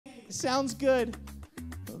Sounds good.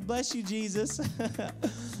 Bless you, Jesus.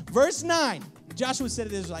 Verse 9. Joshua said to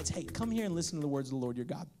the Israelites, hey, come here and listen to the words of the Lord your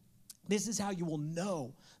God. This is how you will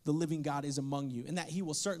know the living God is among you, and that he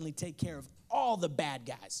will certainly take care of all the bad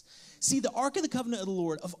guys. See, the ark of the covenant of the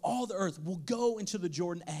Lord of all the earth will go into the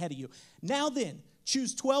Jordan ahead of you. Now then,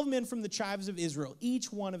 choose 12 men from the tribes of Israel,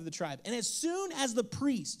 each one of the tribe. And as soon as the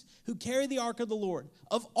priest who carry the ark of the Lord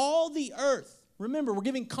of all the earth, remember, we're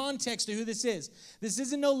giving context to who this is. This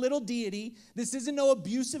isn't no little deity. This isn't no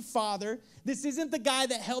abusive father. This isn't the guy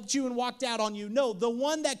that helped you and walked out on you. No, the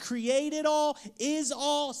one that created all, is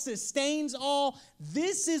all, sustains all.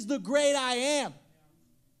 This is the great I am.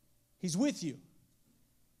 He's with you.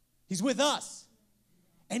 He's with us.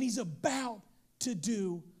 And he's about to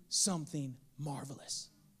do something marvelous.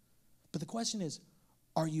 But the question is,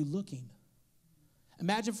 are you looking?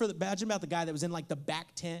 Imagine about the guy that was in like the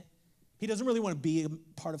back tent. He doesn't really want to be a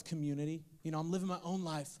part of community. You know, I'm living my own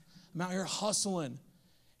life. I'm out here hustling.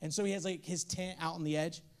 And so he has like his tent out on the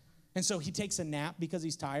edge. And so he takes a nap because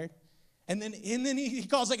he's tired. And then he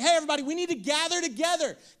calls like, hey, everybody, we need to gather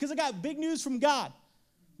together because I got big news from God.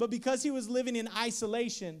 But because he was living in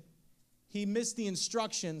isolation, he missed the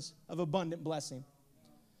instructions of abundant blessing.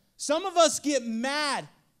 Some of us get mad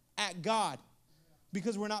at God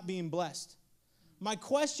because we're not being blessed. My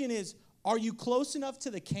question is, are you close enough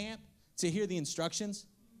to the camp to hear the instructions?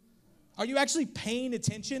 Are you actually paying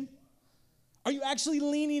attention? Are you actually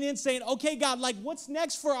leaning in saying, okay, God, like what's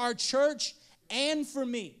next for our church and for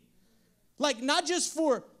me? Like not just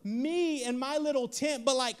for me and my little tent,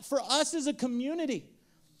 but like for us as a community.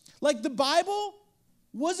 Like the Bible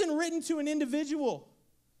wasn't written to an individual.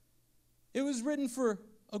 It was written for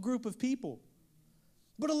a group of people.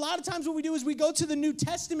 But a lot of times what we do is we go to the New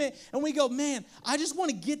Testament and we go, man, I just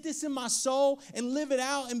want to get this in my soul and live it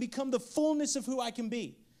out and become the fullness of who I can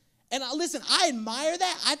be. And listen, I admire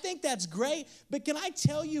that. I think that's great. But can I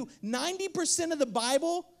tell you, 90% of the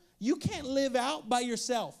Bible, you can't live out by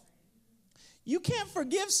yourself. You can't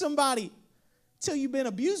forgive somebody till you've been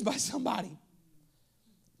abused by somebody.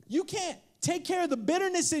 You can't take care of the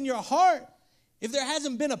bitterness in your heart if there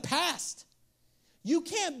hasn't been a past. You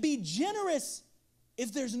can't be generous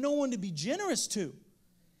if there's no one to be generous to.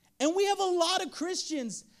 And we have a lot of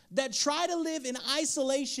Christians that try to live in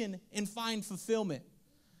isolation and find fulfillment.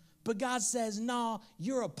 But God says, no,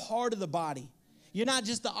 you're a part of the body. You're not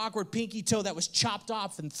just the awkward pinky toe that was chopped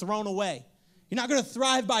off and thrown away. You're not going to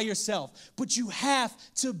thrive by yourself, but you have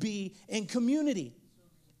to be in community.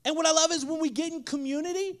 And what I love is when we get in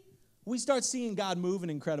community, we start seeing God move in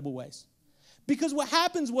incredible ways. Because what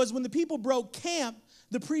happens was when the people broke camp,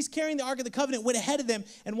 the priest carrying the Ark of the Covenant went ahead of them.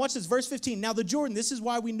 And watch this, verse 15. Now the Jordan, this is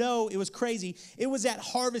why we know it was crazy. It was at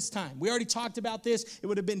harvest time. We already talked about this. It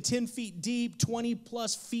would have been 10 feet deep, 20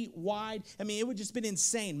 plus feet wide. I mean, it would have just been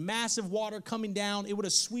insane. Massive water coming down. It would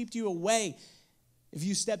have swept you away if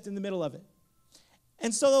you stepped in the middle of it.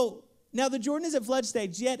 And so now the Jordan is at flood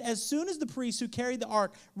stage. Yet as soon as the priests who carried the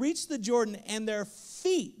ark reached the Jordan and their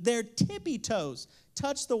feet, their tippy toes,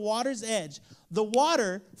 touched the water's edge, the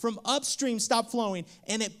water from upstream stopped flowing,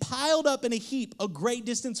 and it piled up in a heap a great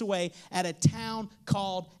distance away at a town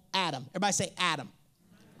called Adam. Everybody say Adam.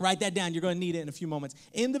 Write that down. You're going to need it in a few moments.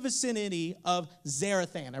 In the vicinity of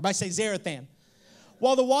Zarethan. Everybody say Zarethan.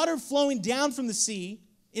 While the water flowing down from the sea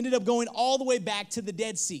ended up going all the way back to the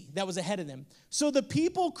Dead Sea that was ahead of them. So the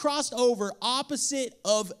people crossed over opposite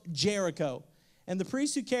of Jericho. And the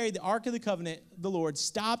priests who carried the Ark of the Covenant, the Lord,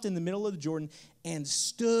 stopped in the middle of the Jordan and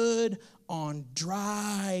stood on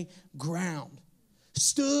dry ground.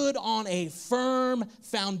 Stood on a firm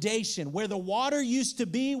foundation. Where the water used to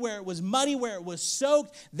be, where it was muddy, where it was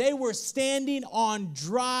soaked, they were standing on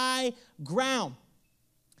dry ground.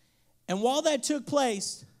 And while that took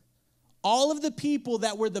place, all of the people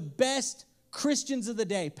that were the best Christians of the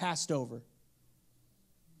day passed over.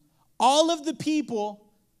 All of the people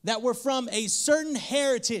that were from a certain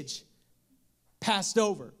heritage passed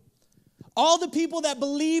over. All the people that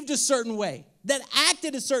believed a certain way, that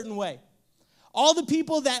acted a certain way. All the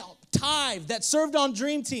people that tithed, that served on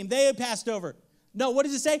Dream Team, they had passed over. No, what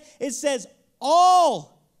does it say? It says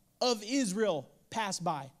all of Israel passed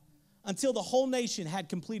by until the whole nation had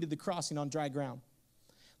completed the crossing on dry ground.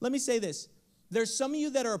 Let me say this. There's some of you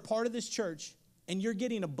that are a part of this church, and you're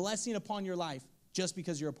getting a blessing upon your life just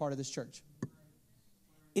because you're a part of this church.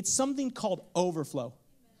 It's something called overflow.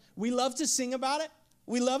 We love to sing about it.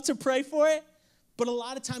 We love to pray for it. But a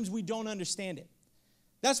lot of times we don't understand it.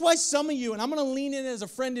 That's why some of you, and I'm going to lean in as a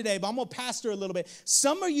friend today, but I'm going to pastor a little bit.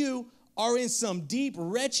 Some of you are in some deep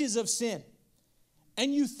wretches of sin.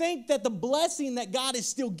 And you think that the blessing that God is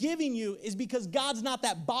still giving you is because God's not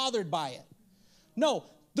that bothered by it. No,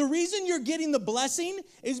 The reason you're getting the blessing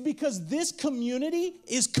is because this community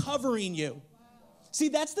is covering you. See,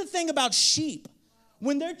 that's the thing about sheep.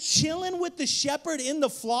 When they're chilling with the shepherd in the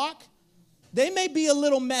flock, they may be a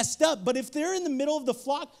little messed up, but if they're in the middle of the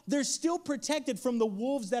flock, they're still protected from the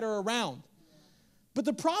wolves that are around. But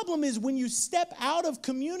the problem is when you step out of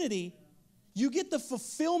community, you get the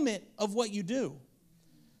fulfillment of what you do.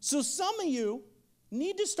 So some of you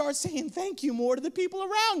need to start saying thank you more to the people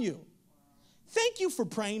around you. Thank you for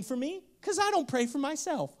praying for me, because I don't pray for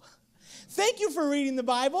myself. Thank you for reading the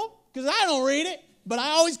Bible, because I don't read it, but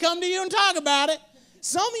I always come to you and talk about it.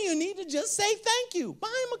 Some of you need to just say thank you. Buy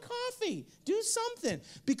him a coffee. Do something.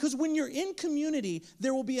 Because when you're in community,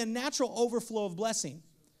 there will be a natural overflow of blessing.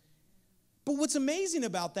 But what's amazing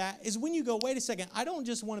about that is when you go, wait a second, I don't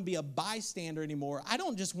just want to be a bystander anymore. I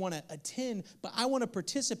don't just want to attend, but I want to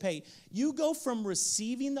participate. You go from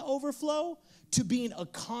receiving the overflow to being a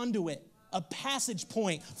conduit, a passage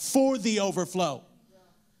point for the overflow.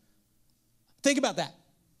 Think about that.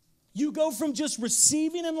 You go from just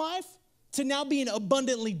receiving in life to now being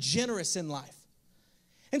abundantly generous in life.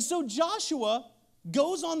 And so Joshua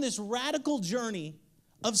goes on this radical journey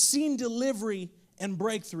of seeing delivery and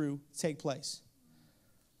breakthrough take place.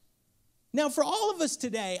 Now, for all of us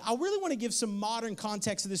today, I really want to give some modern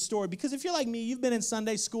context to this story, because if you're like me, you've been in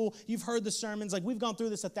Sunday school, you've heard the sermons, like we've gone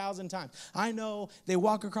through this 1,000 times. I know they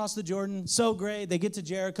walk across the Jordan, so great, they get to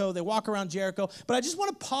Jericho, they walk around Jericho, but I just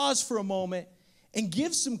want to pause for a moment and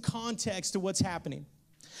give some context to what's happening.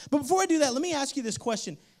 But before I do that, let me ask you this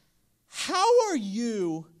question. How are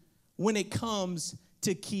you when it comes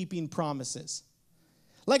to keeping promises?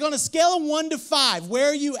 Like on a scale of 1 to 5, where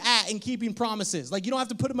are you at in keeping promises? Like you don't have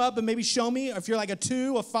to put them up and maybe show me. If you're like a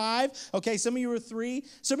 2, a 5, okay, some of you are 3.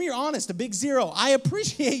 Some of you are honest, a big 0. I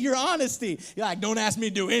appreciate your honesty. You're like, don't ask me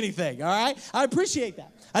to do anything, all right? I appreciate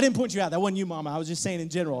that. I didn't point you out. That wasn't you, Mama. I was just saying in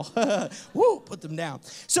general. Woo, put them down.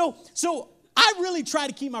 So I really try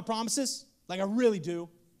to keep my promises. Like I really do.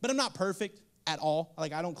 But I'm not perfect at all.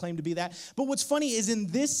 Like I don't claim to be that. But what's funny is in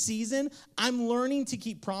this season, I'm learning to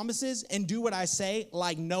keep promises and do what I say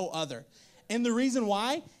like no other. And the reason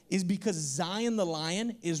why is because Zion the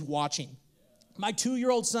lion is watching. My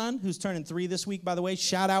 2-year-old son, who's turning 3 this week, by the way,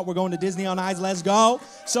 shout out, we're going to Disney on Ice. Let's go.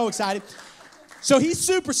 So excited. So he's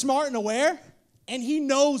super smart and aware, and he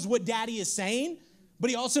knows what daddy is saying, but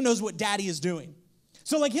he also knows what daddy is doing.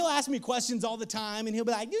 So, like, he'll ask me questions all the time, and he'll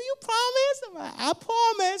be like, do you promise? I'm like, I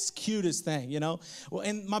promise. Cutest thing, you know? Well,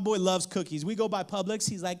 and my boy loves cookies. We go by Publix.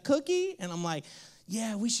 He's like, cookie? And I'm like,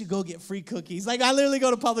 yeah, we should go get free cookies. Like, I literally go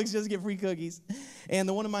to Publix just to get free cookies. And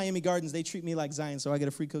the one in Miami Gardens, they treat me like Zion, so I get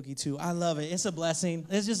a free cookie, too. I love it. It's a blessing.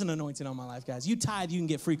 It's just an anointing on my life, guys. You tithe, you can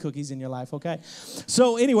get free cookies in your life, okay?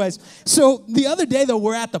 So anyways, so the other day, though,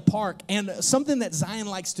 we're at the park, and something that Zion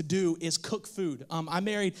likes to do is cook food. I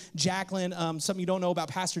married Jacqueline, something you don't know about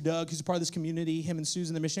Pastor Doug, who's a part of this community, him and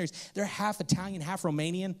Susan, the missionaries. They're half Italian, half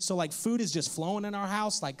Romanian, so, like, food is just flowing in our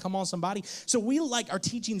house. Like, come on, somebody. So we, like, are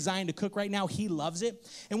teaching Zion to cook right now. He loves it.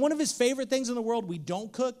 And one of his favorite things in the world we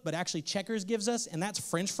don't cook, but actually Checkers gives us, and that's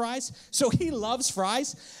French fries. So he loves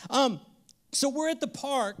fries. So we're at the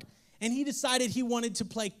park, and he decided he wanted to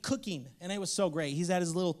play cooking, and it was so great. He's at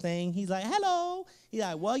his little thing. He's like, hello. He's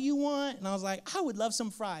like, what you want? And I was like, I would love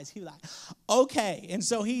some fries. He was like, okay. And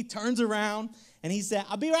so he turns around, and he said,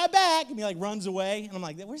 I'll be right back. And he, like, runs away. And I'm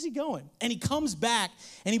like, where's he going? And he comes back,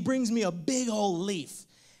 and he brings me a big old leaf.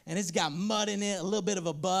 And it's got mud in it, a little bit of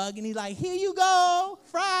a bug. And he's like, here you go,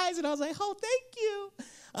 fries. And I was like, oh, thank you.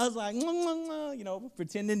 I was like, you know,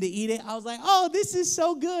 pretending to eat it. I was like, oh, this is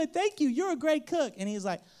so good. Thank you. You're a great cook. And he's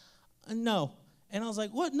like, no. And I was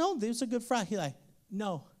like, what? No, this is a good fry. He's like,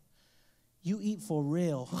 no, you eat for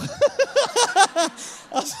real. I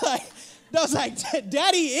was like,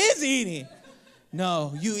 Daddy is eating.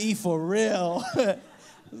 No, you eat for real.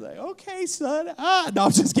 I was like, okay, son. No,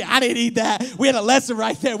 I'm just kidding. I didn't eat that. We had a lesson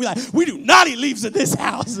right there. We do not eat leaves in this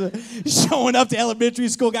house. Showing up to elementary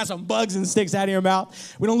school, got some bugs and sticks out of your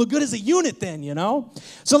mouth. We don't look good as a unit then, you know?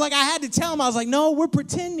 So, like, I had to tell him, I was like, no, we're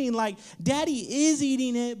pretending. Like, Daddy is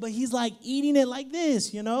eating it, but he's, like, eating it like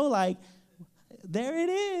this, you know? Like, there it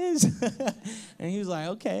is. And he was like,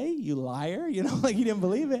 okay, you liar. You know, like he didn't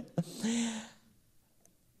believe it.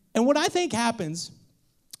 And what I think happens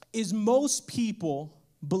is most people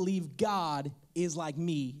believe God is like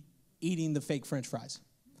me eating the fake French fries.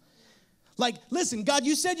 Like, listen, God,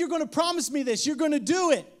 you said you're going to promise me this. You're going to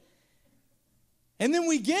do it. And then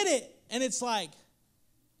we get it, and it's like,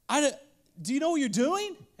 do you know what you're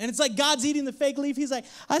doing? And it's like God's eating the fake leaf. He's like,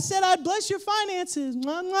 I said I'd bless your finances.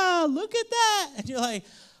 Mwah, mwah, look at that. And you're like,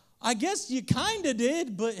 I guess you kind of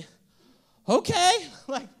did, but okay.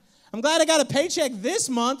 Like, I'm glad I got a paycheck this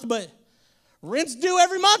month, but rent's due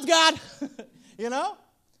every month, God. You know?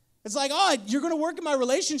 It's like, oh, you're going to work in my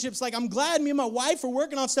relationships. Like, I'm glad me and my wife are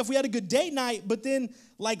working on stuff. We had a good date night, but then,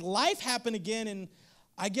 like, life happened again, and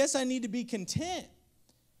I guess I need to be content.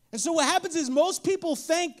 And so what happens is most people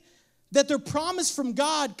think that their promise from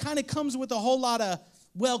God kind of comes with a whole lot of,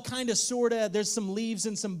 well, kind of, sort of, there's some leaves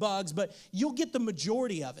and some bugs, but you'll get the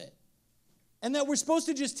majority of it. And that we're supposed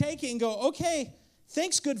to just take it and go, okay,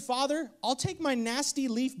 thanks, good Father. I'll take my nasty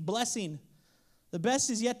leaf blessing. The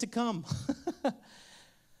best is yet to come.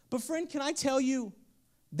 But friend, can I tell you,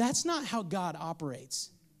 that's not how God operates.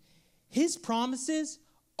 His promises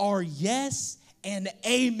are yes and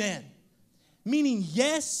amen. Meaning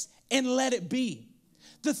yes and let it be.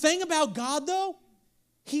 The thing about God, though,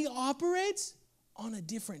 he operates on a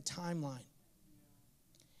different timeline.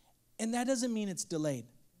 And that doesn't mean it's delayed.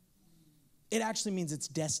 It actually means it's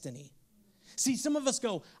destiny. See, some of us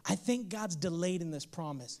go, I think God's delayed in this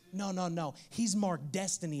promise. No. He's marked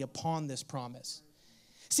destiny upon this promise.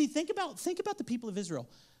 See, think about the people of Israel.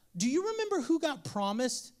 Do you remember who got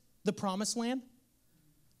promised the promised land?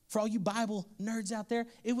 For all you Bible nerds out there,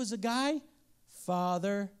 it was a guy,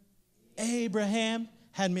 Father Abraham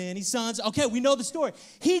had many sons. Okay, we know the story.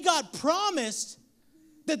 He got promised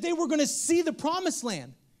that they were going to see the promised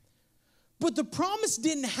land. But the promise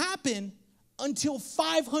didn't happen until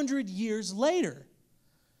 500 years later.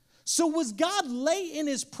 So was God late in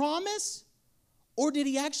his promise? Or did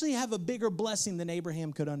he actually have a bigger blessing than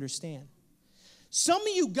Abraham could understand? Some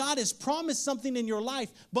of you, God has promised something in your life,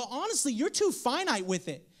 but honestly, you're too finite with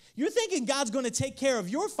it. You're thinking God's going to take care of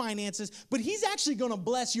your finances, but he's actually going to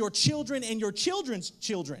bless your children and your children's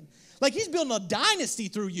children. Like he's building a dynasty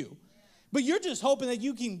through you. But you're just hoping that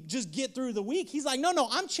you can just get through the week. He's like, no,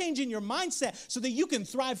 I'm changing your mindset so that you can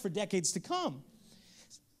thrive for decades to come.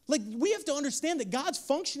 Like we have to understand that God's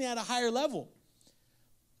functioning at a higher level.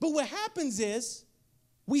 But what happens is,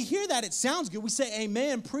 we hear that, it sounds good. We say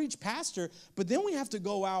amen, preach, pastor, but then we have to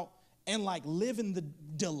go out and like live in the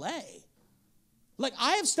delay. Like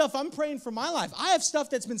I have stuff I'm praying for my life. I have stuff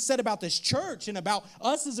that's been said about this church and about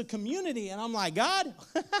us as a community, and I'm like, God,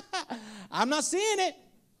 I'm not seeing it.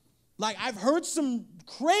 Like I've heard some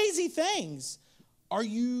crazy things. Are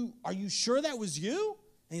you sure that was you?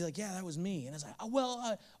 And he's like, yeah, that was me. And I was like, oh,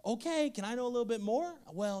 well, okay, can I know a little bit more?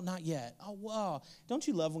 Well, not yet. Oh, wow. Don't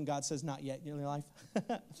you love when God says not yet in your life?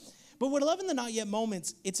 But what I love in the not yet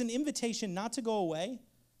moments, it's an invitation not to go away,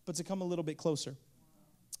 but to come a little bit closer.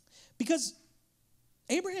 Because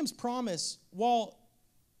Abraham's promise, while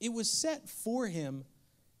it was set for him,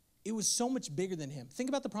 it was so much bigger than him. Think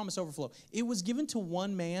about the promise overflow. It was given to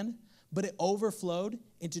one man, but it overflowed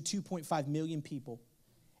into 2.5 million people.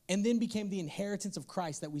 And then became the inheritance of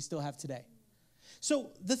Christ that we still have today.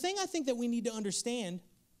 So the thing I think that we need to understand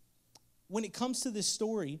when it comes to this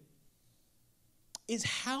story is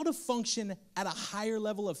how to function at a higher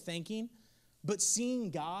level of thinking, but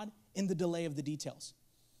seeing God in the delay of the details.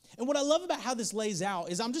 And what I love about how this lays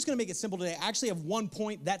out is I'm just going to make it simple today. I actually have one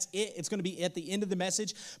point. That's it. It's going to be at the end of the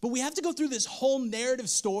message. But we have to go through this whole narrative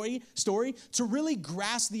story to really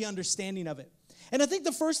grasp the understanding of it. And I think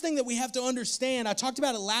the first thing that we have to understand, I talked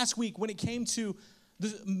about it last week when it came to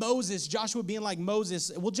Moses, Joshua being like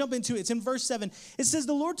Moses. We'll jump into it. It's in verse 7. It says,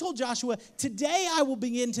 the Lord told Joshua, today I will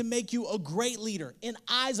begin to make you a great leader in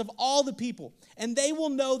eyes of all the people, and they will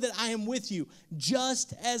know that I am with you,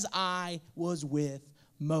 just as I was with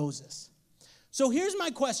Moses. So here's my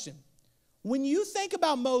question. When you think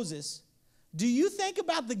about Moses, do you think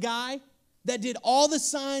about the guy that did all the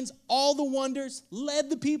signs, all the wonders, led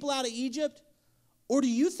the people out of Egypt? Or do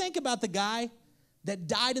you think about the guy that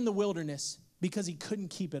died in the wilderness because he couldn't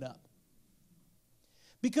keep it up?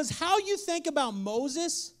 Because how you think about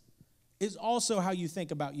Moses is also how you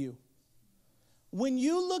think about you. When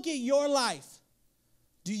you look at your life,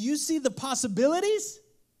 do you see the possibilities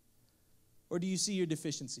or do you see your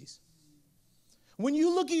deficiencies? When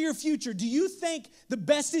you look at your future, do you think the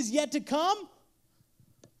best is yet to come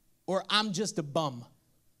or I'm just a bum?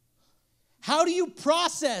 How do you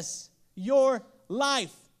process your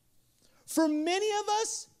life? For many of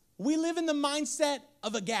us, we live in the mindset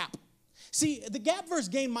of a gap. See, the gap versus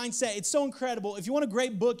gain mindset, it's so incredible. If you want a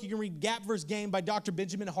great book, you can read Gap versus Gain by Dr.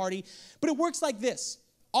 Benjamin Hardy. But it works like this.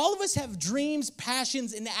 All of us have dreams,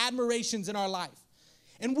 passions, and admirations in our life.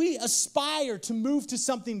 And we aspire to move to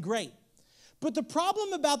something great. But the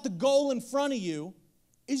problem about the goal in front of you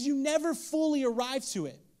is you never fully arrive to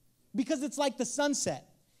it because it's like the sunset.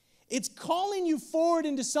 It's calling you forward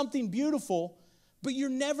into something beautiful, but you're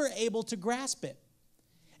never able to grasp it.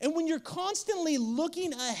 And when you're constantly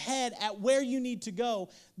looking ahead at where you need to go,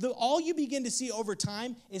 all you begin to see over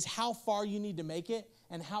time is how far you need to make it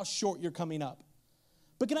and how short you're coming up.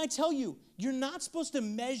 But can I tell you, you're not supposed to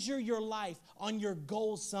measure your life on your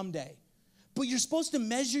goals someday, but you're supposed to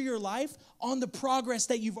measure your life on the progress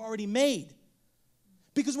that you've already made.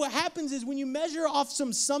 Because what happens is when you measure off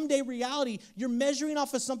some someday reality, you're measuring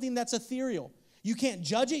off of something that's ethereal. You can't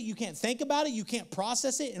judge it, you can't think about it, you can't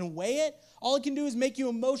process it and weigh it. All it can do is make you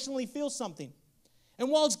emotionally feel something. And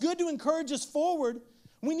while it's good to encourage us forward,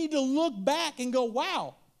 we need to look back and go,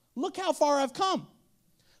 wow, look how far I've come.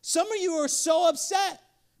 Some of you are so upset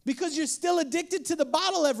because you're still addicted to the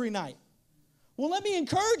bottle every night. Well, let me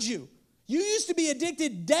encourage you. You used to be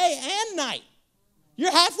addicted day and night.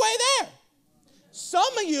 You're halfway there.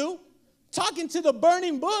 Some of you talking to the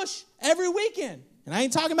burning bush every weekend. And I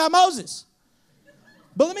ain't talking about Moses.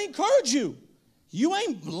 But let me encourage you. You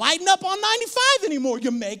ain't lighting up on 95 anymore.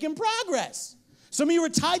 You're making progress. Some of you are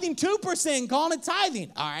tithing 2% and calling it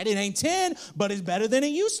tithing. All right, it ain't 10, but it's better than it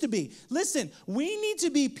used to be. Listen, we need to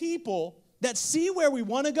be people that see where we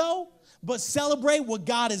want to go, but celebrate what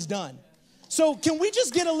God has done. So can we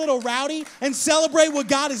just get a little rowdy and celebrate what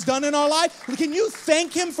God has done in our life? Can you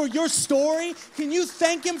thank him for your story? Can you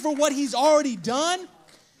thank him for what he's already done?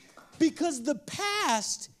 Because the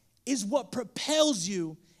past is what propels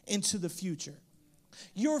you into the future.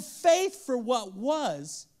 Your faith for what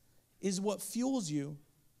was is what fuels you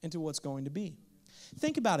into what's going to be.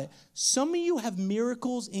 Think about it. Some of you have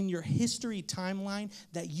miracles in your history timeline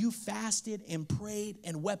that you fasted and prayed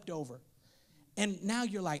and wept over. And now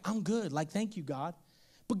you're like, I'm good. Like, thank you, God.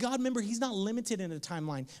 But God, remember, he's not limited in a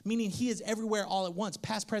timeline, meaning he is everywhere all at once,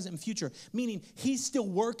 past, present, and future, meaning he's still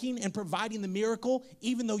working and providing the miracle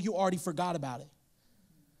even though you already forgot about it.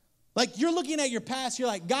 Like, you're looking at your past, you're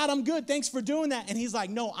like, God, I'm good, thanks for doing that. And he's like,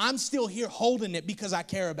 no, I'm still here holding it because I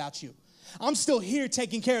care about you. I'm still here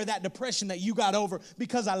taking care of that depression that you got over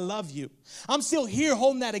because I love you. I'm still here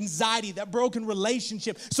holding that anxiety, that broken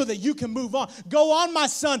relationship so that you can move on. Go on, my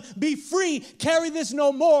son, be free, carry this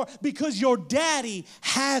no more because your daddy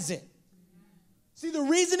has it. See, the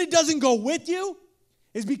reason it doesn't go with you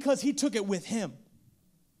is because he took it with him.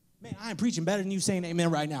 Man, I am preaching better than you saying amen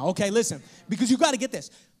right now. Okay, listen, because you got to get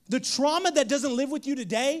this. The trauma that doesn't live with you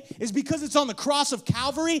today is because it's on the cross of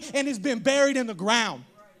Calvary and has been buried in the ground.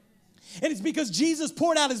 And it's because Jesus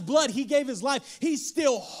poured out his blood. He gave his life. He's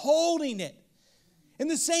still holding it.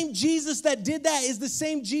 And the same Jesus that did that is the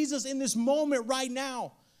same Jesus in this moment right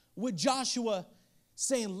now with Joshua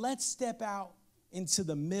saying, let's step out into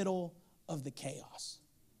the middle of the chaos.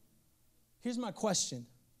 Here's my question.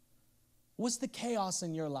 What's the chaos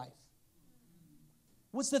in your life?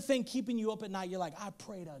 What's the thing keeping you up at night? You're like, I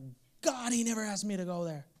pray to God he never asked me to go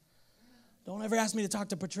there. Don't ever ask me to talk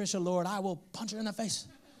to Patricia, Lord. I will punch her in the face.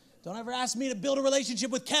 Don't ever ask me to build a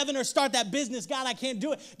relationship with Kevin or start that business. God, I can't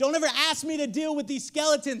do it. Don't ever ask me to deal with these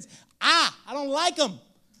skeletons. I don't like them.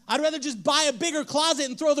 I'd rather just buy a bigger closet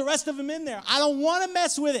and throw the rest of them in there. I don't want to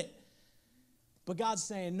mess with it. But God's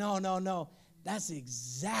saying, no. That's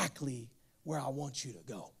exactly where I want you to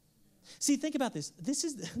go. See, think about this. This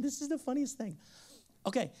is the funniest thing.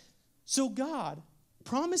 Okay, so God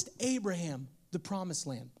promised Abraham the promised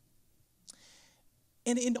land.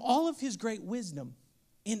 And in all of his great wisdom,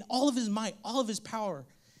 in all of his might, all of his power,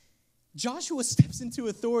 Joshua steps into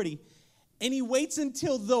authority and he waits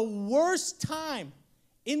until the worst time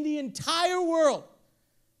in the entire world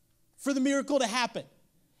for the miracle to happen.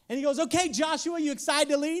 And he goes, okay, Joshua, you excited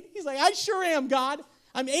to lead? He's like, I sure am, God.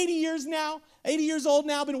 I'm 80 years old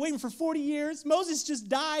now. I've been waiting for 40 years. Moses just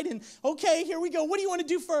died. And okay, here we go. What do you want to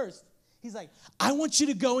do first? He's like, I want you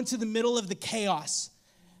to go into the middle of the chaos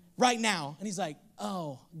right now. And he's like,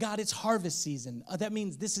 oh, God, it's harvest season. That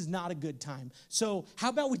means this is not a good time. So how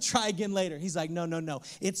about we try again later? He's like, no.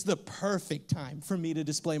 It's the perfect time for me to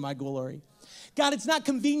display my glory. God, it's not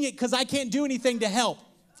convenient because I can't do anything to help.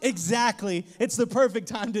 Exactly. It's the perfect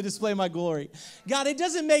time to display my glory. God, it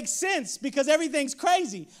doesn't make sense because everything's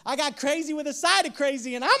crazy. I got crazy with a side of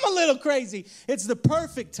crazy, and I'm a little crazy. It's the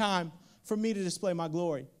perfect time for me to display my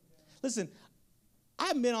glory. Listen, I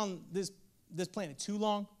haven't been on this planet too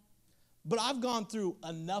long, but I've gone through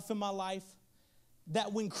enough in my life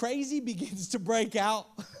that when crazy begins to break out,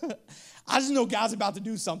 I just know God's about to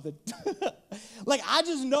do something. Like, I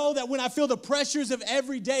just know that when I feel the pressures of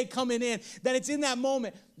every day coming in, that it's in that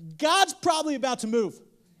moment, God's probably about to move.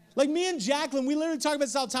 Like me and Jacqueline, we literally talk about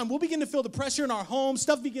this all the time. We'll begin to feel the pressure in our home.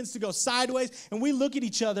 Stuff begins to go sideways, and we look at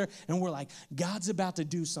each other, and we're like, God's about to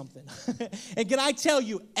do something. And can I tell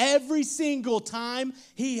you, every single time,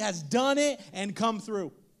 he has done it and come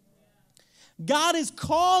through. God is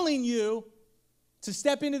calling you to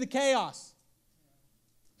step into the chaos.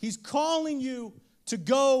 He's calling you to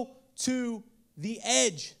go to the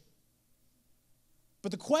edge.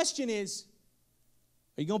 But the question is,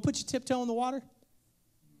 are you going to put your tiptoe in the water?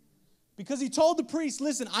 Because he told the priest,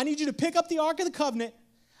 listen, I need you to pick up the Ark of the Covenant.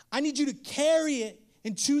 I need you to carry it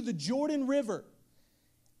into the Jordan River.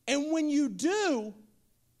 And when you do,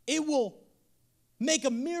 it will make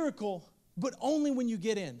a miracle, but only when you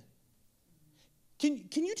get in. Can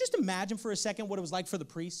you just imagine for a second what it was like for the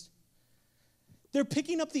priest? They're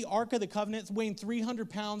picking up the Ark of the Covenant, weighing 300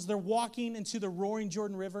 pounds. They're walking into the roaring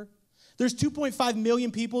Jordan River. There's 2.5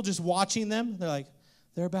 million people just watching them. They're like,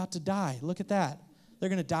 they're about to die. Look at that. They're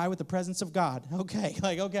going to die with the presence of God. Okay,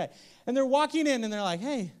 okay. And they're walking in, and they're like,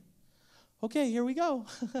 hey, okay, here we go.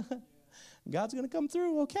 God's going to come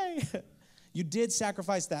through, okay. You did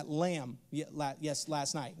sacrifice that lamb, yes,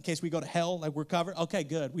 last night. In case we go to hell, like we're covered. Okay,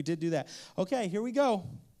 good. We did do that. Okay, here we go.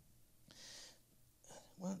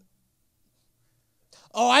 What?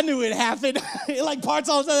 Oh, I knew it happened. Like parts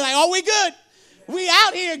all of a sudden, like, oh, we good. We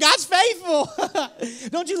out here. God's faithful.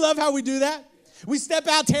 Don't you love how we do that? We step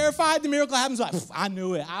out terrified. The miracle happens. Like, I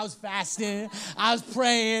knew it. I was fasting. I was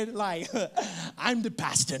praying. Like, I'm the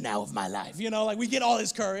pastor now of my life. You know, like we get all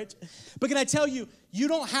this courage. But can I tell you, you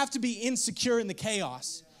don't have to be insecure in the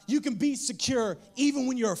chaos. You can be secure even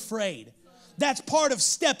when you're afraid. That's part of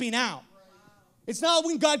stepping out. It's not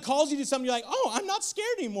when God calls you to something, you're like, oh, I'm not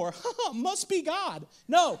scared anymore. Must be God.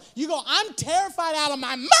 No, you go, I'm terrified out of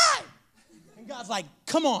my mind. And God's like,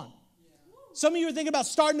 come on. Some of you are thinking about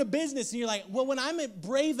starting a business, and you're like, well, when I'm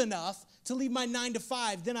brave enough to leave my 9 to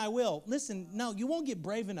 5, then I will. Listen, no, you won't get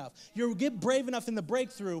brave enough. You'll get brave enough in the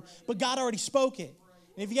breakthrough, but God already spoke it.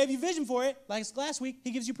 And if he gave you vision for it, like last week,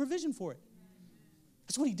 he gives you provision for it.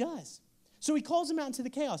 That's what he does. So he calls him out into the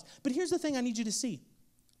chaos. But here's the thing I need you to see.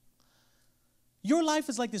 Your life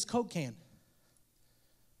is like this Coke can.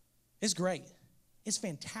 It's great. It's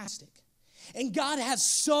fantastic. And God has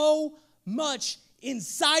so much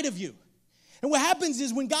inside of you. And what happens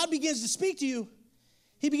is when God begins to speak to you,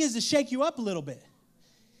 he begins to shake you up a little bit.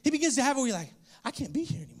 He begins to have it where you're like, I can't be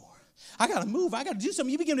here anymore. I got to move. I got to do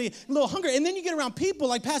something. You begin to get a little hungry. And then you get around people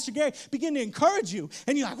like Pastor Gary begin to encourage you.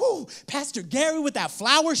 And you're like, whoa, Pastor Gary with that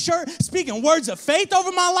flower shirt, speaking words of faith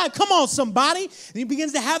over my life. Come on, somebody. And he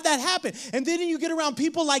begins to have that happen. And then you get around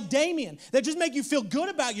people like Damien that just make you feel good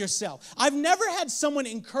about yourself. I've never had someone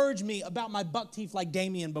encourage me about my buck teeth like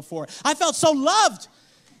Damien before. I felt so loved.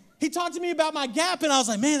 He talked to me about my gap, and I was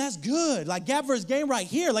like, man, that's good. Like, gap versus game right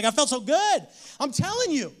here. Like, I felt so good. I'm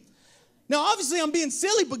telling you. Now, obviously, I'm being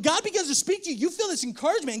silly, but God begins to speak to you. You feel this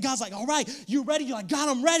encouragement, and God's like, all right, you ready? You're like, God,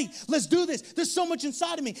 I'm ready. Let's do this. There's so much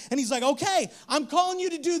inside of me. And he's like, okay, I'm calling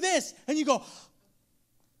you to do this. And you go,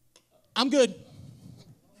 I'm good.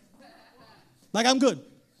 Like, I'm good.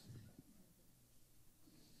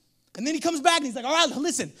 And then he comes back and he's like, all right,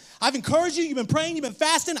 listen, I've encouraged you. You've been praying. You've been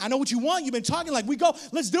fasting. I know what you want. You've been talking. Like, we go.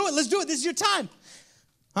 Let's do it. Let's do it. This is your time.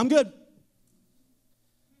 I'm good.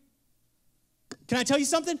 Can I tell you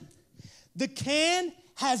something? The can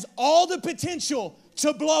has all the potential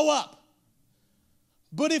to blow up.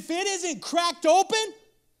 But if it isn't cracked open,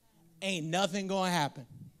 ain't nothing going to happen.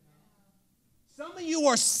 Some of you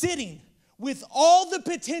are sitting with all the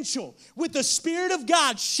potential, with the Spirit of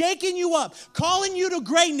God shaking you up, calling you to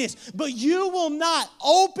greatness, but you will not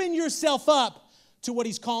open yourself up to what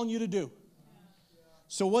he's calling you to do.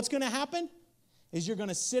 So what's going to happen is you're going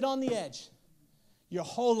to sit on the edge your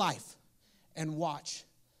whole life and watch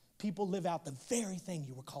people live out the very thing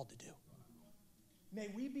you were called to do. May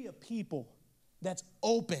we be a people that's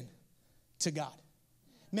open to God.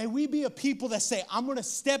 May we be a people that say, I'm going to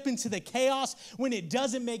step into the chaos when it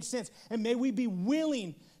doesn't make sense. And may we be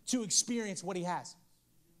willing to experience what he has.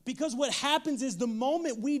 Because what happens is the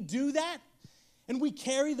moment we do that and we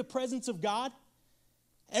carry the presence of God,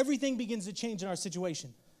 everything begins to change in our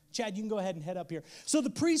situation. Chad, you can go ahead and head up here. So the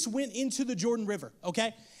priests went into the Jordan River,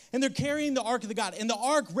 okay? And they're carrying the Ark of the God. And the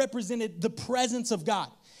Ark represented the presence of God.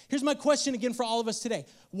 Here's my question again for all of us today.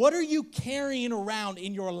 What are you carrying around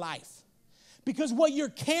in your life? Because what you're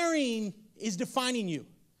carrying is defining you.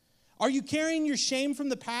 Are you carrying your shame from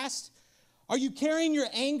the past? Are you carrying your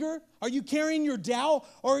anger? Are you carrying your doubt?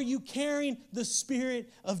 Or are you carrying the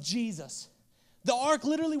Spirit of Jesus? The ark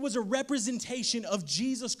literally was a representation of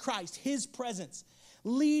Jesus Christ, his presence,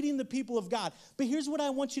 leading the people of God. But here's what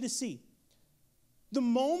I want you to see. The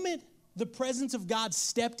moment the presence of God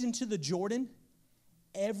stepped into the Jordan,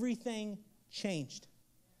 everything changed.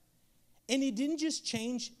 And it didn't just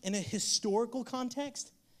change in a historical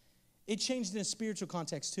context. It changed in a spiritual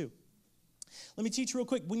context too. Let me teach you real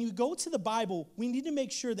quick. When you go to the Bible, we need to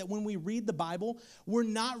make sure that when we read the Bible, we're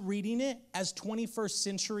not reading it as 21st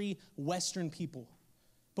century Western people.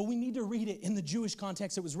 But we need to read it in the Jewish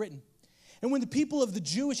context it was written. And when the people of the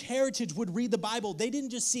Jewish heritage would read the Bible, they didn't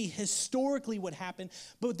just see historically what happened,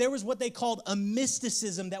 but there was what they called a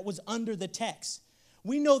mysticism that was under the text.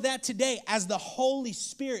 We know that today as the Holy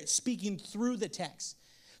Spirit speaking through the text.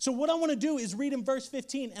 So what I want to do is read in verse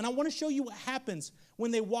 15, and I want to show you what happens when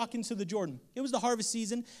they walk into the Jordan. It was the harvest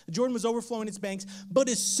season. The Jordan was overflowing its banks. But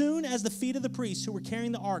as soon as the feet of the priests who were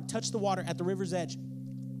carrying the ark touched the water at the river's edge,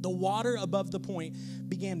 the water above the point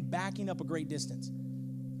began backing up a great distance,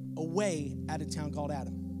 away at a town called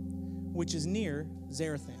Adam, which is near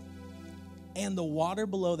Zarethan. And the water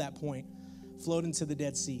below that point flowed into the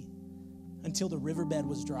Dead Sea until the riverbed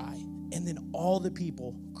was dry. And then all the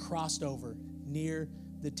people crossed over near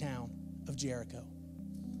the town of Jericho.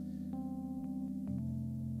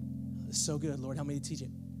 It's so good, Lord. Help me to teach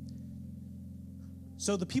it.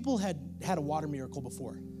 So the people had a water miracle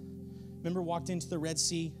before. Remember, walked into the Red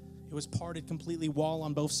Sea. It was parted completely, wall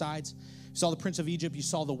on both sides. You saw the Prince of Egypt. You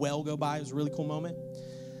saw the well go by. It was a really cool moment.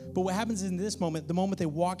 But what happens in this moment, the moment they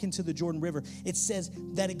walk into the Jordan River, it says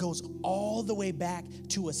that it goes all the way back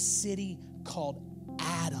to a city called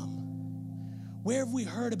Adam. Where have we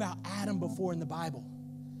heard about Adam before in the Bible?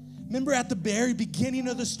 Remember at the very beginning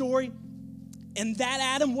of the story? And that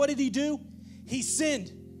Adam, what did he do? He sinned.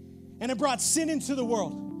 And it brought sin into the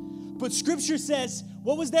world. But Scripture says,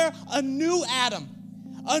 what was there? A new Adam.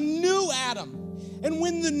 A new Adam. And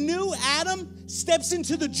when the new Adam steps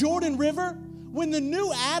into the Jordan River, when the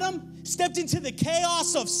new Adam stepped into the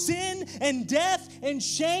chaos of sin and death and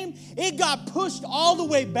shame, it got pushed all the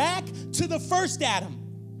way back to the first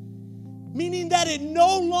Adam. Meaning that it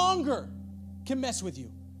no longer can mess with you.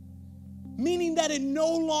 Meaning that it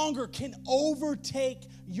no longer can overtake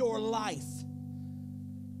your life.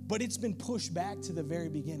 But it's been pushed back to the very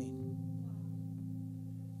beginning.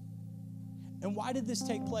 And why did this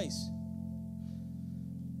take place?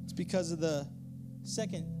 It's because of the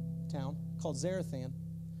second town called Zarethan,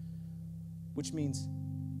 which means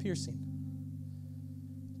piercing.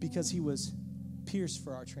 Because he was pierced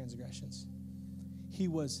for our transgressions. He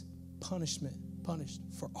was punished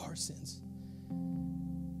for our sins.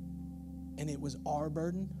 And it was our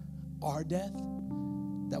burden, our death,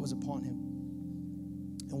 that was upon him.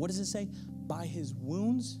 And what does it say? By his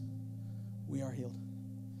wounds, we are healed.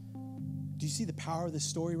 Do you see the power of this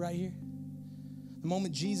story right here? The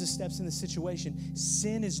moment Jesus steps in the situation,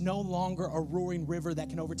 sin is no longer a roaring river that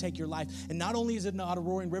can overtake your life. And not only is it not a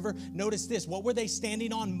roaring river, notice this. What were they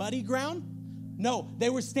standing on? Muddy ground? No, they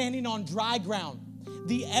were standing on dry ground.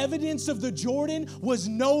 The evidence of the Jordan was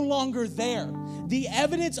no longer there. The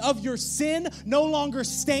evidence of your sin no longer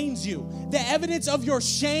stains you. The evidence of your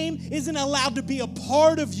shame isn't allowed to be a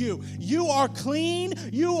part of you. You are clean,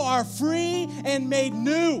 you are free, and made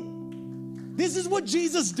new. This is what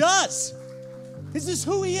Jesus does. This is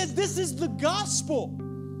who he is. This is the gospel.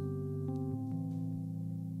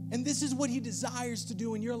 And this is what he desires to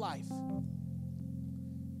do in your life.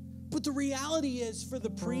 But the reality is, for the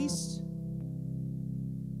priests,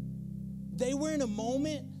 they were in a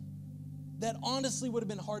moment that honestly would have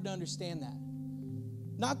been hard to understand that.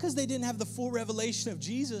 Not because they didn't have the full revelation of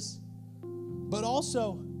Jesus, but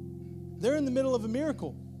also they're in the middle of a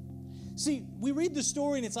miracle. See, we read the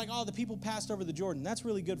story and it's like, oh, the people passed over the Jordan. That's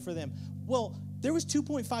really good for them. Well, there was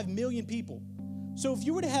 2.5 million people. So if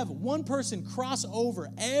you were to have one person cross over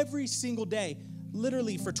every single day,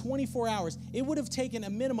 literally for 24 hours, it would have taken a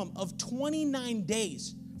minimum of 29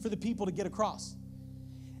 days for the people to get across.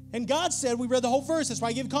 And God said, we read the whole verse, that's why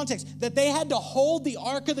I give context, that they had to hold the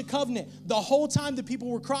Ark of the Covenant the whole time the people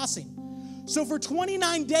were crossing. So for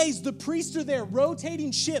 29 days, the priests are there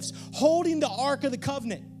rotating shifts, holding the Ark of the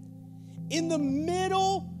Covenant in the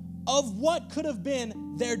middle of what could have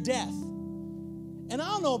been their death. And I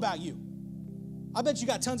don't know about you. I bet you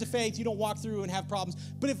got tons of faith, you don't walk through and have problems.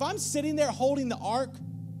 But if I'm sitting there holding the Ark,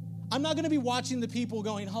 I'm not going to be watching the people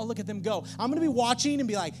going, oh, look at them go. I'm going to be watching and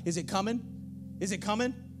be like, is it coming? Is it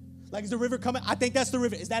coming? Like, is the river coming? I think that's the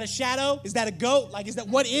river. Is that a shadow? Is that a goat? Like,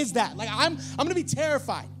 what is that? Like, I'm going to be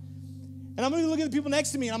terrified. And I'm going to be looking at the people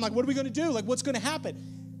next to me, and I'm like, what are we going to do? Like, what's going to happen?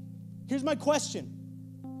 Here's my question.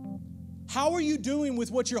 How are you doing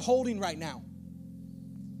with what you're holding right now?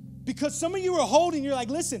 Because some of you are holding, you're like,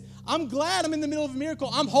 listen, I'm glad I'm in the middle of a miracle.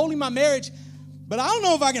 I'm holding my marriage, but I don't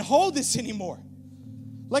know if I can hold this anymore.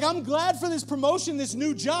 Like, I'm glad for this promotion, this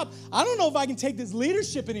new job. I don't know if I can take this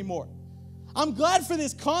leadership anymore. I'm glad for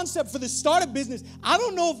this concept, for this startup business. I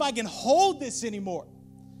don't know if I can hold this anymore.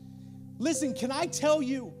 Listen, can I tell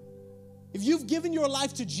you, if you've given your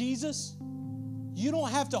life to Jesus, you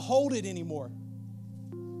don't have to hold it anymore.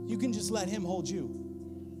 You can just let him hold you.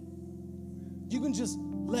 You can just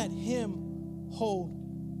let him hold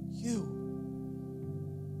you.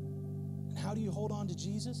 And how do you hold on to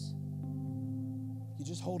Jesus? You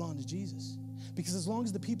just hold on to Jesus. Because as long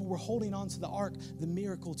as the people were holding on to the ark, the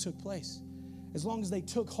miracle took place. As long as they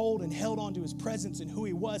took hold and held on to his presence and who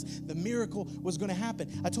he was, the miracle was going to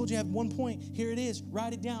happen. I told you I have one point. Here it is.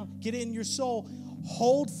 Write it down. Get it in your soul.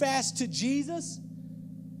 Hold fast to Jesus,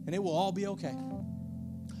 and it will all be okay.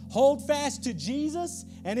 Hold fast to Jesus,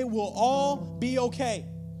 and it will all be okay.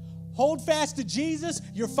 Hold fast to Jesus,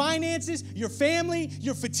 your finances, your family,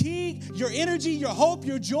 your fatigue, your energy, your hope,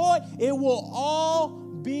 your joy. It will all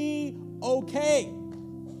be okay.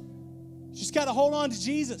 You just got to hold on to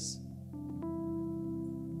Jesus.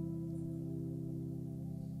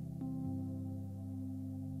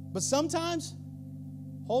 But sometimes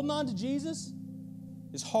holding on to Jesus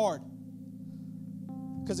is hard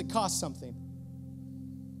because it costs something.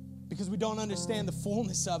 Because we don't understand the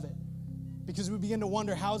fullness of it. Because we begin to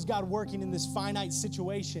wonder, how is God working in this finite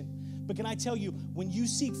situation? But can I tell you, when you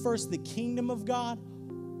seek first the kingdom of God,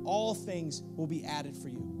 all things will be added for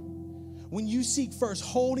you. When you seek first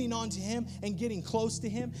holding on to him and getting close to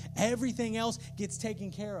him, everything else gets taken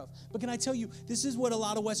care of. But can I tell you, this is what a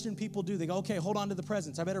lot of Western people do. They go, okay, hold on to the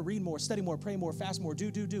presence. I better read more, study more, pray more, fast more, do.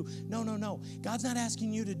 No. God's not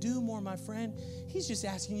asking you to do more, my friend. He's just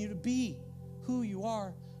asking you to be who you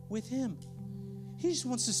are with him. He just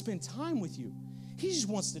wants to spend time with you. He just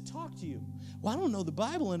wants to talk to you. Well, I don't know the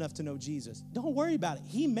Bible enough to know Jesus. Don't worry about it.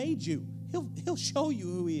 He made you. He'll show you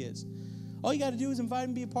who he is. All you got to do is invite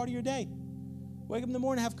him to be a part of your day. Wake up in the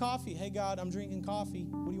morning, have coffee. Hey, God, I'm drinking coffee.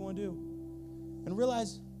 What do you want to do? And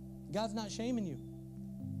realize God's not shaming you.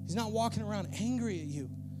 He's not walking around angry at you.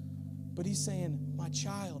 But he's saying, my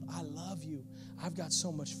child, I love you. I've got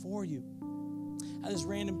so much for you. I had this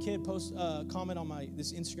random kid comment on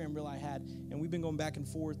this Instagram reel I had, and we've been going back and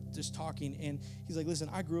forth just talking, and he's like, listen,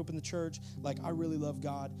 I grew up in the church, like, I really love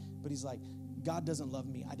God, but he's like, God doesn't love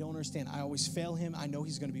me. I don't understand. I always fail him. I know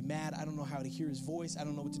he's going to be mad. I don't know how to hear his voice. I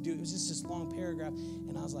don't know what to do. It was just this long paragraph,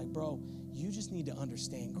 and I was like, bro, you just need to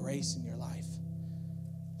understand grace in your life.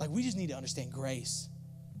 Like, we just need to understand grace.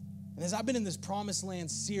 And as I've been in this Promised Land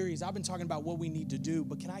series, I've been talking about what we need to do,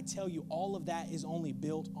 but can I tell you, all of that is only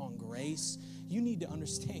built on grace. You need to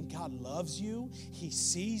understand God loves you, he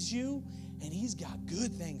sees you, and he's got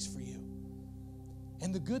good things for you.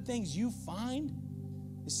 And the good things you find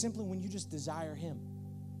is simply when you just desire him.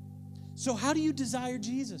 So how do you desire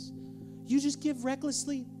Jesus? You just give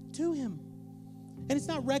recklessly to him. And it's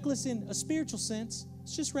not reckless in a spiritual sense,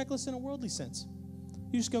 it's just reckless in a worldly sense.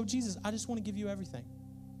 You just go, Jesus, I just want to give you everything.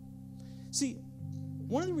 See,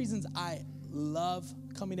 one of the reasons I love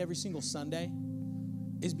coming every single Sunday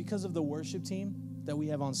is because of the worship team that we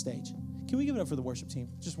have on stage. Can we give it up for the worship team?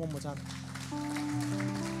 Just one more time.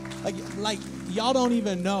 Like y'all don't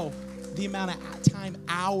even know the amount of time,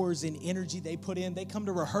 hours, and energy they put in. They come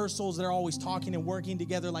to rehearsals. They're always talking and working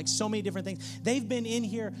together, like so many different things. They've been in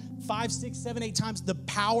here 5, 6, 7, 8 times. The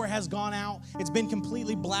power has gone out. It's been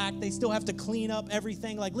completely black. They still have to clean up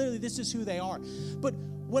everything. Like, literally, this is who they are. But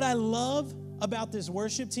what I love about this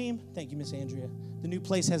worship team, thank you, Miss Andrea. The new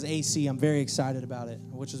place has AC. I'm very excited about it,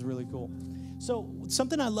 which is really cool. So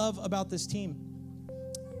something I love about this team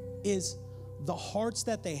is the hearts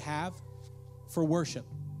that they have for worship.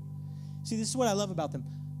 See, this is what I love about them.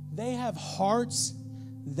 They have hearts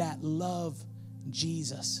that love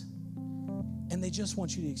Jesus. And they just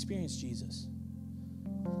want you to experience Jesus.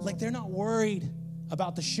 Like, they're not worried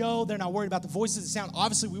about the show. They're not worried about the voices, the sound.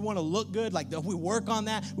 Obviously, we want to look good. Like, we work on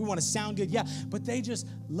that. We want to sound good. Yeah, but they just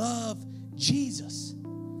love Jesus.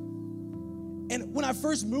 And when I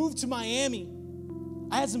first moved to Miami,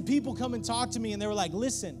 I had some people come and talk to me, and they were like,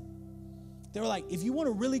 listen, they were like, if you want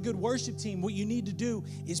a really good worship team, what you need to do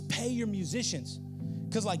is pay your musicians.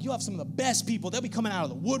 Because, like, you'll have some of the best people. They'll be coming out of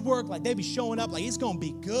the woodwork. Like, they'll be showing up. Like, it's going to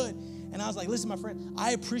be good. And I was like, listen, my friend,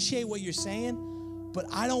 I appreciate what you're saying, but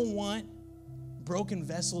I don't want broken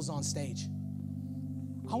vessels on stage.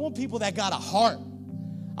 I want people that got a heart.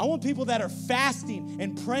 I want people that are fasting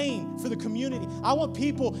and praying for the community. I want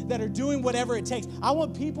people that are doing whatever it takes. I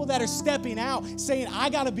want people that are stepping out, saying, I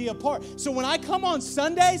got to be a part. So when I come on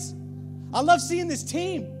Sundays, I love seeing this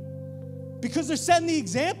team because they're setting the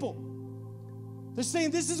example. They're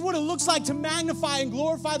saying this is what it looks like to magnify and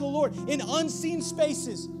glorify the Lord in unseen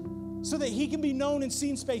spaces so that he can be known in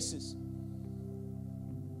seen spaces.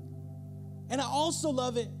 And I also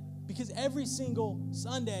love it because every single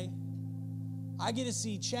Sunday, I get to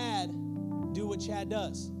see Chad do what Chad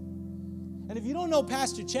does. And if you don't know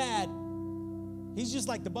Pastor Chad, He's just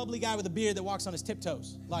like the bubbly guy with a beard that walks on his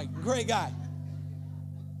tiptoes. Like, great guy.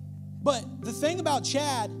 But the thing about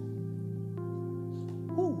Chad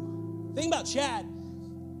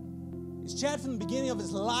is Chad from the beginning of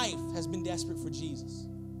his life has been desperate for Jesus.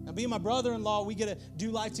 Now, being my brother-in-law, we get to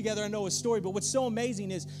do life together. I know his story. But what's so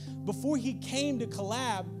amazing is before he came to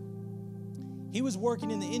Collab, he was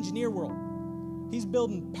working in the engineer world. He's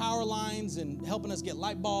building power lines and helping us get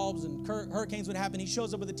light bulbs, and hurricanes would happen. He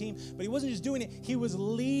shows up with a team, but he wasn't just doing it. He was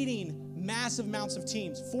leading massive amounts of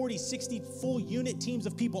teams, 40, 60 full unit teams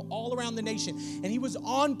of people all around the nation. And he was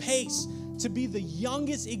on pace to be the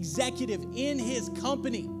youngest executive in his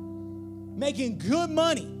company, making good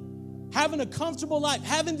money, having a comfortable life,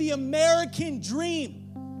 having the American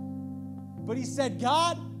dream. But he said,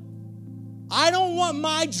 God, I don't want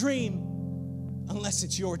my dream unless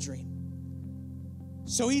it's your dream.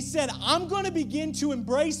 So he said, I'm going to begin to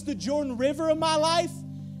embrace the Jordan River of my life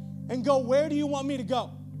and go, where do you want me to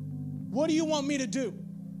go? What do you want me to do?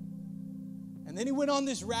 And then he went on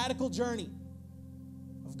this radical journey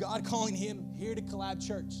of God calling him here to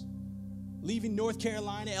Collab.Church, leaving North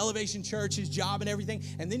Carolina, Elevation Church, his job and everything.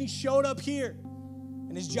 And then he showed up here,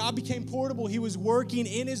 and his job became portable. He was working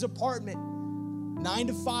in his apartment, 9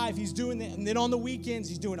 to 5. He's doing that. And then on the weekends,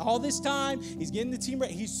 he's doing all this time. He's getting the team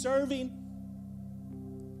ready. He's serving.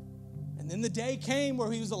 And then the day came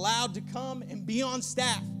where he was allowed to come and be on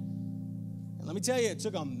staff. And let me tell you, it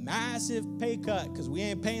took a massive pay cut because we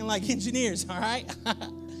ain't paying like engineers, all right?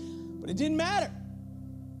 But it didn't matter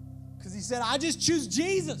because he said, I just choose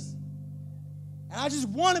Jesus. And I just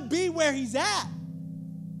want to be where he's at.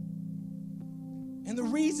 And the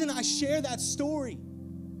reason I share that story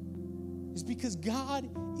is because God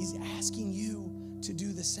is asking you to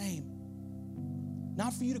do the same.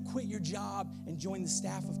 Not for you to quit your job and join the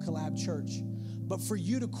staff of Collab.Church, but for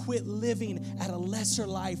you to quit living at a lesser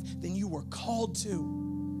life than you were called to.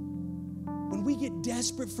 When we get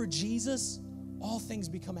desperate for Jesus, all things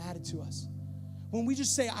become added to us. When we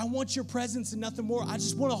just say, I want your presence and nothing more, I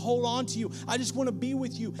just want to hold on to you, I just want to be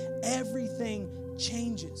with you, everything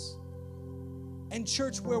changes. And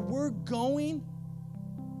church, where we're going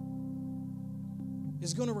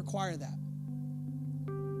is going to require that.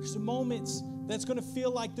 There's moments that's going to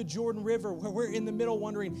feel like the Jordan River where we're in the middle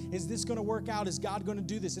wondering, is this going to work out? Is God going to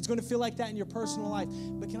do this? It's going to feel like that in your personal life.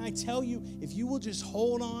 But can I tell you, if you will just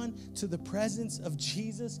hold on to the presence of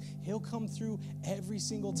Jesus, he'll come through every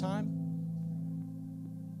single time.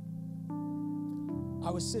 I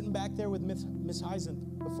was sitting back there with Miss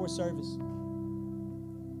Heisen before service.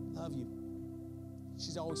 Love you.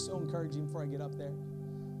 She's always so encouraging before I get up there.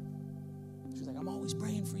 She's like, I'm always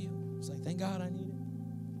praying for you. I was like, thank God I need it.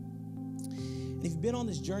 And if you've been on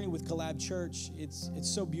this journey with Collab.Church, it's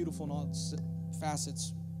so beautiful in all its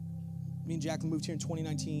facets. Me and Jacqueline moved here in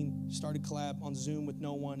 2019, started Collab on Zoom with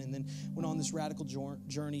no one, and then went on this radical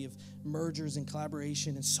journey of mergers and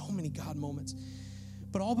collaboration and so many God moments.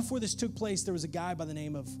 But all before this took place, there was a guy by the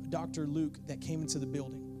name of Dr. Luke that came into the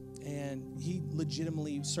building. And he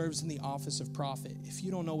legitimately serves in the office of prophet. If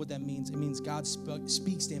you don't know what that means, it means God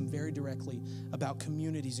speaks to him very directly about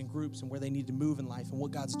communities and groups and where they need to move in life and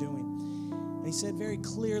what God's doing. And he said very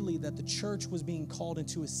clearly that the church was being called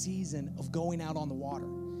into a season of going out on the water.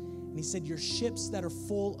 And he said, your ships that are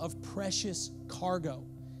full of precious cargo.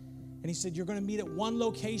 And he said, you're going to meet at one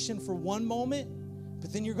location for one moment,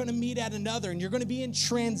 but then you're going to meet at another, and you're going to be in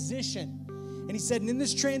transition. And he said, and in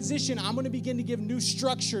this transition, I'm going to begin to give new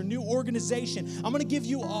structure, new organization. I'm going to give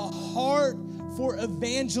you a heart for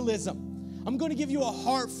evangelism. I'm going to give you a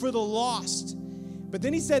heart for the lost. But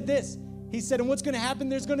then he said this. He said, and what's going to happen,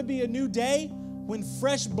 there's going to be a new day when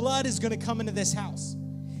fresh blood is going to come into this house.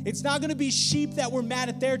 It's not going to be sheep that were mad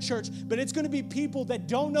at their church, but it's going to be people that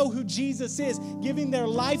don't know who Jesus is, giving their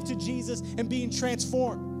life to Jesus and being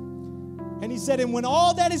transformed. And he said, and when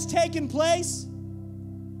all that is taking place,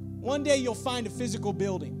 one day you'll find a physical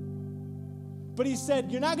building. But he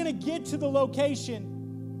said, you're not going to get to the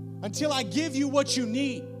location until I give you what you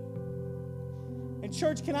need. And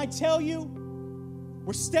church, can I tell you,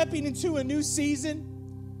 we're stepping into a new season,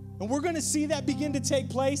 and we're going to see that begin to take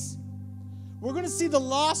place. We're going to see the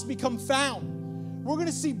lost become found. We're going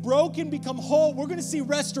to see broken become whole. We're going to see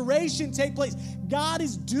restoration take place. God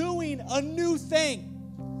is doing a new thing,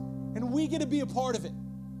 and we get to be a part of it.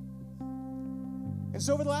 And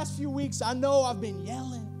so over the last few weeks, I know I've been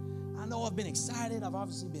yelling. I know I've been excited. I've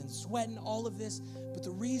obviously been sweating all of this. But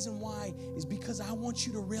the reason why is because I want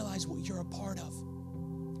you to realize what you're a part of.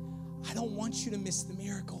 I don't want you to miss the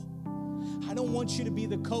miracle. I don't want you to be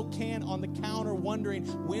the Coke can on the counter wondering,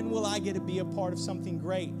 when will I get to be a part of something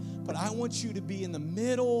great? But I want you to be in the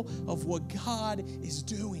middle of what God is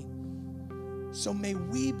doing. So may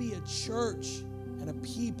we be a church and a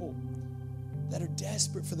people that are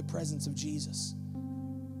desperate for the presence of Jesus.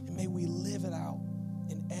 And may we live it out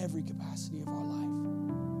in every capacity of our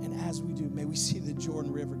life. And as we do, may we see the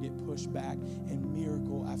Jordan River get pushed back and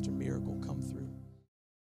miracle after miracle come through.